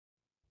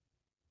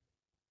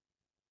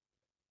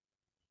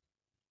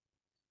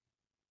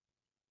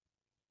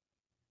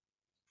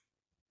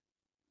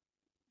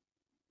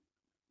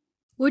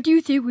What do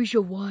you think we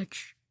should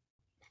watch?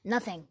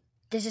 Nothing.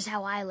 This is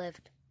how I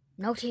lived.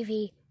 No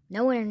TV,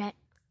 no internet,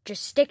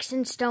 just sticks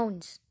and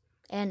stones,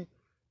 and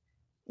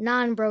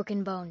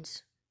non-broken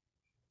bones.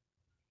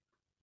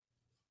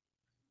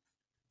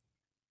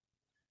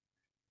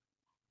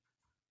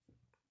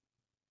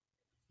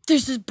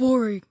 This is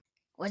boring.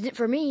 Wasn't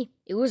for me.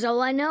 It was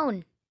all I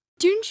known.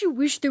 Didn't you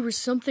wish there was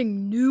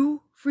something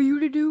new for you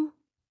to do?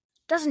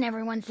 Doesn't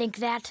everyone think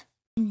that?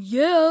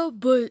 Yeah,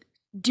 but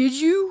did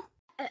you?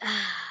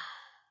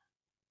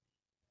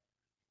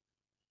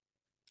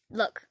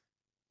 Look,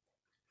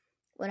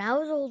 when I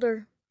was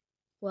older,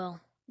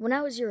 well, when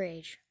I was your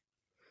age,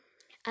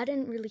 I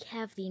didn't really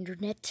have the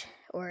internet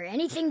or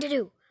anything to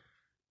do.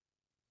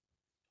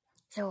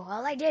 So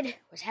all I did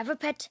was have a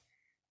pet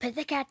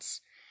the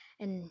cats,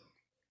 and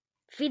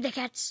feed the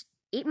cats,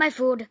 eat my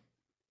food,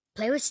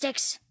 play with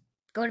sticks,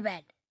 go to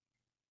bed.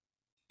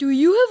 Do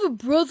you have a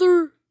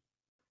brother?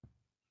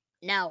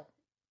 No.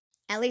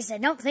 At least I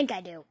don't think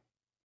I do.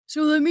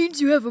 So that means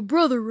you have a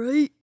brother,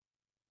 right?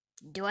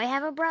 Do I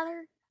have a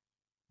brother?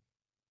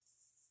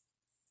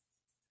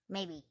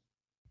 Maybe.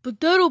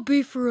 But that'll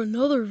be for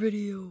another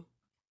video.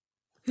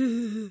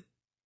 Who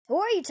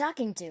are you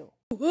talking to?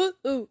 What?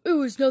 Oh, it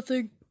was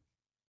nothing.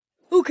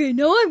 Okay,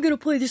 now I'm gonna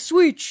play the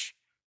Switch.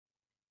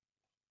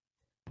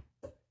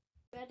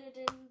 Embedded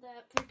in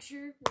that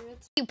picture. What are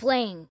you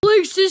playing?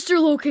 Playing Sister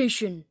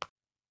Location.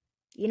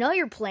 You know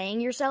you're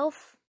playing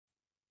yourself?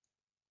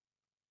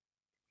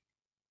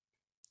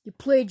 You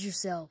played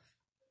yourself.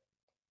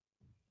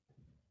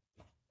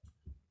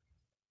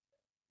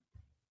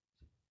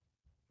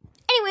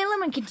 Anyway, let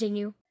me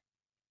continue.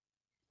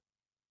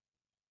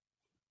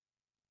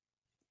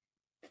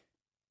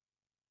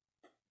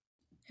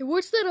 Hey,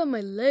 what's that on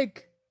my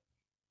leg?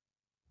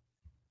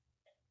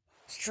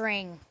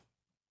 String.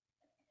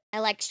 I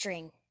like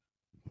string.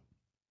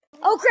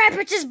 Oh crap,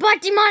 it just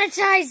bought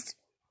demonetized!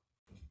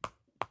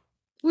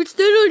 What's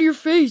that on your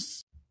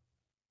face?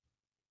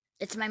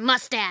 It's my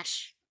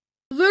mustache.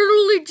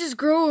 Literally just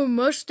grow a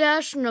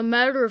mustache in a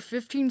matter of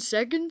 15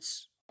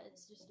 seconds?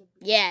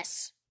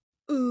 Yes.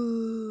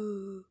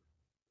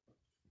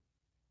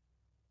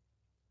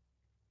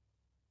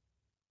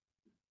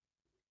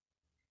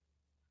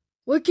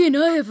 Why can't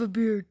I have a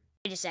beard?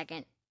 Wait a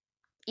second.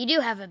 You do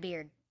have a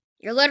beard.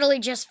 You're literally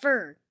just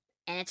fur,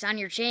 and it's on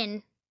your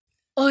chin.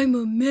 I'm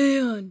a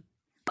man.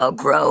 A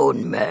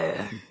grown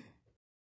man.